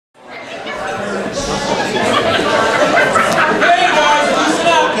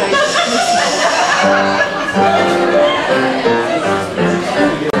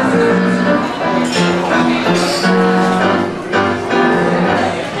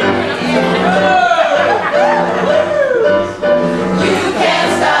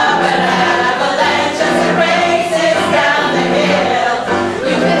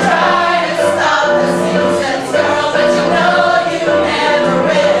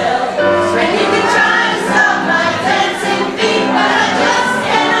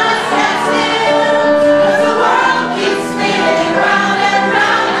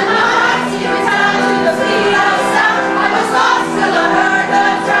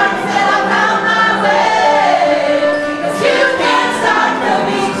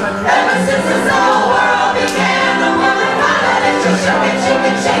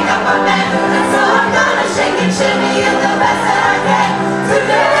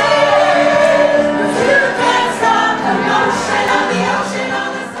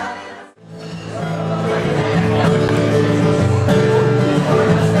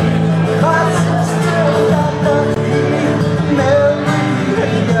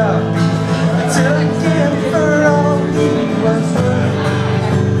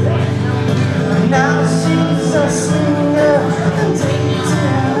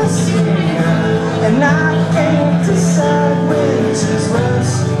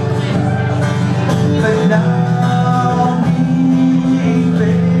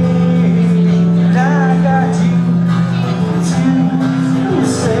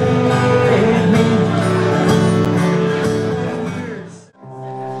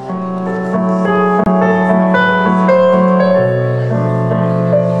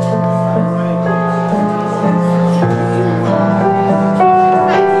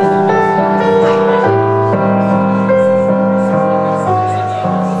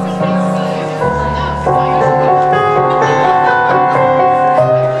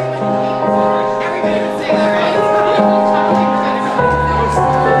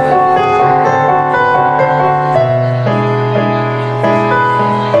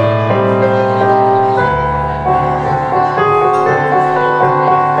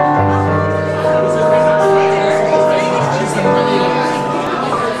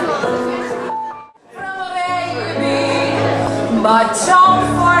won't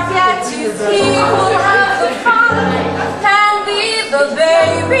forget is he will have the fun and leave the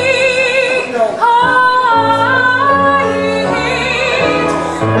baby.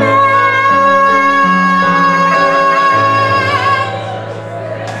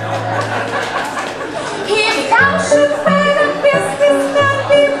 If thou should find a business that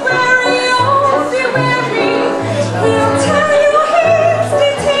be very old, be wary. He'll tell you he's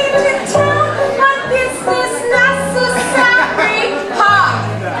detained town, but business necessary.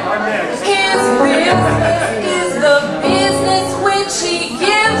 His business is the business which he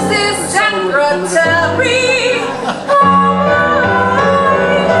gives his secretary.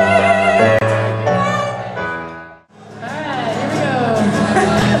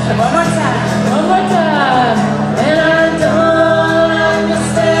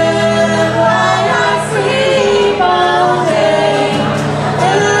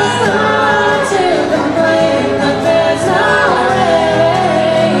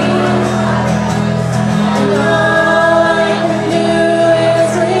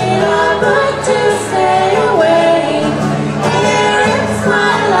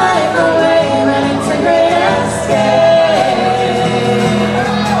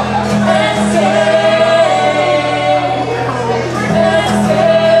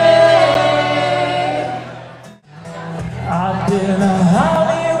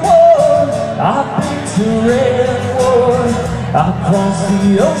 Across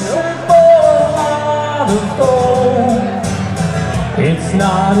the ocean for a heart of gold. It's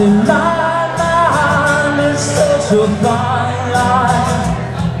not in my mind, it's such a fine line.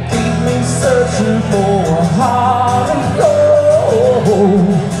 Keep me searching for a heart of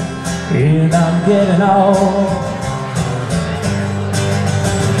gold. And I'm getting old.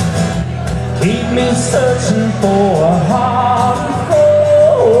 Keep me searching for a heart of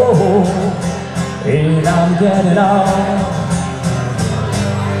gold. And I'm getting old.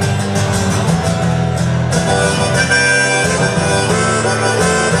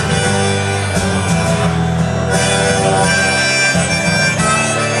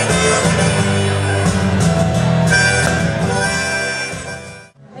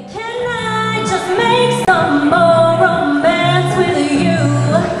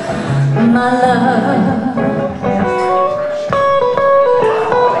 My love.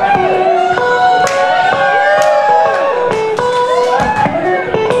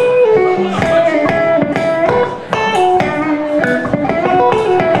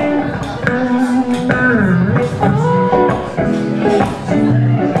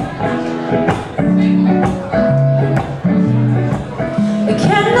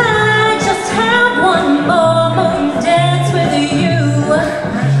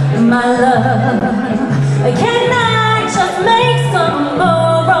 My love, can I just make some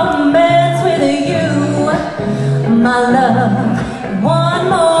more romance with you? My love, one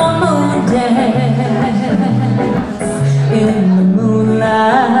more moon dance in the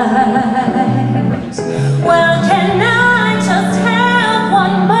moonlight. Well, can I just have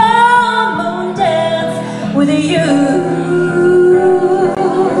one more moon dance with you?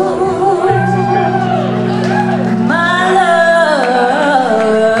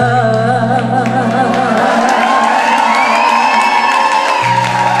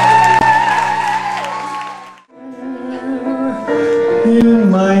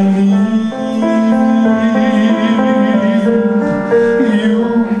 In my need, you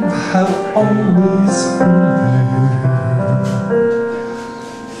have always been there.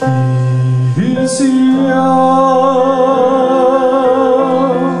 He is young,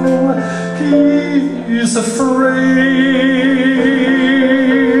 he is afraid.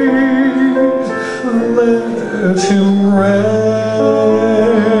 Let him rest.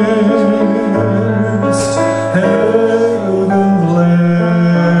 Heaven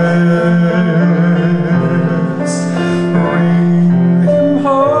bless. Bring him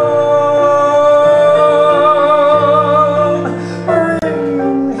home.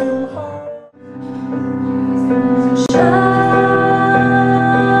 Bring him home. Shine.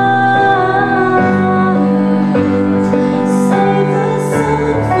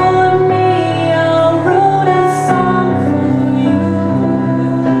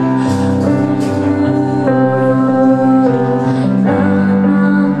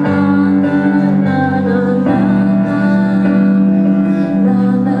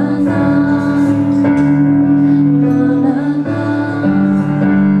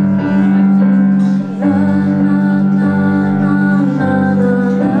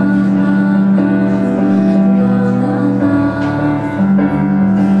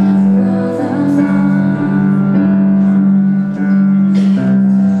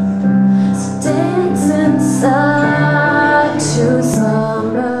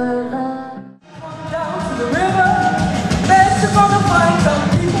 Cumberland. Down to the river, bet you're gonna find some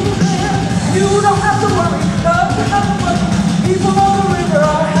people there. You don't have to worry, love to have fun. People on the river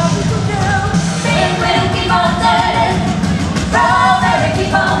are happy to give. Big wheel keep on turning, strawberry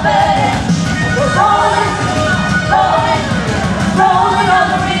keep on burning. We're rolling, rolling, rolling on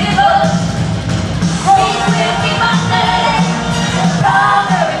the river. Big wheel keep on turning,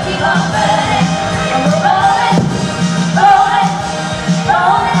 strawberry keep on burning. And we're rolling, rolling,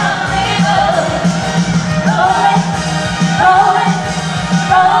 rolling on the river. Rolling, rolling,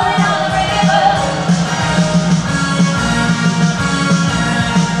 rolling on the river.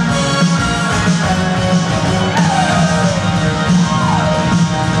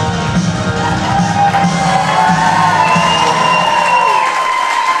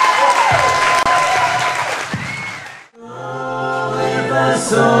 With a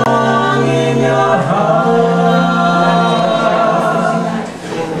song in your heart.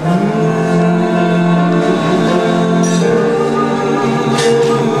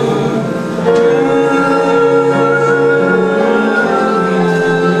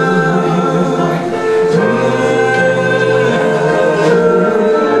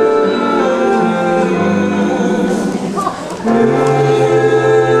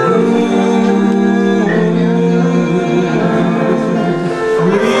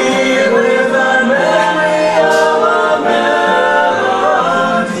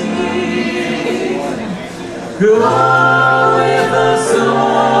 Go with the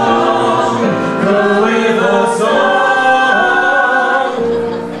song, go with the song,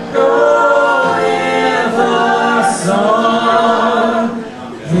 go with the song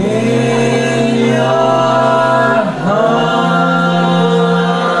in your heart.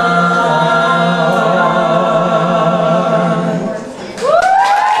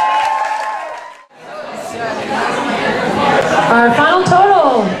 Our final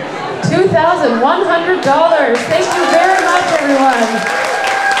total, $2,100. Thank you very much, everyone.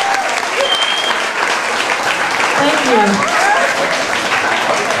 Thank you.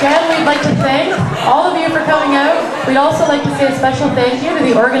 Again, we'd like to thank all of you for coming out. We'd also like to say a special thank you to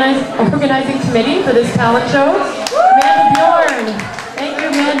the organizing committee for this talent show. Amanda Bjorn. Thank you,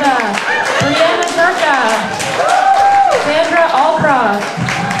 Amanda. Brianna Zerka. Sandra Alcroft.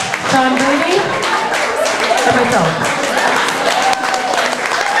 Sean Brady. And myself.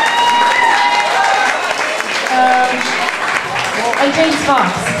 And James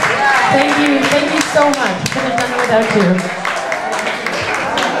Fox. Thank you so much. Couldn't have done it without you.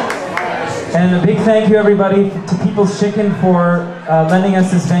 And a big thank you, everybody, to People's Chicken for lending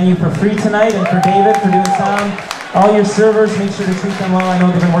us this venue for free tonight, and for David for doing sound. All your servers, make sure to treat them well. I know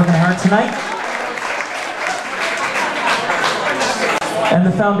they've been working hard tonight. And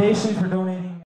the foundation for doing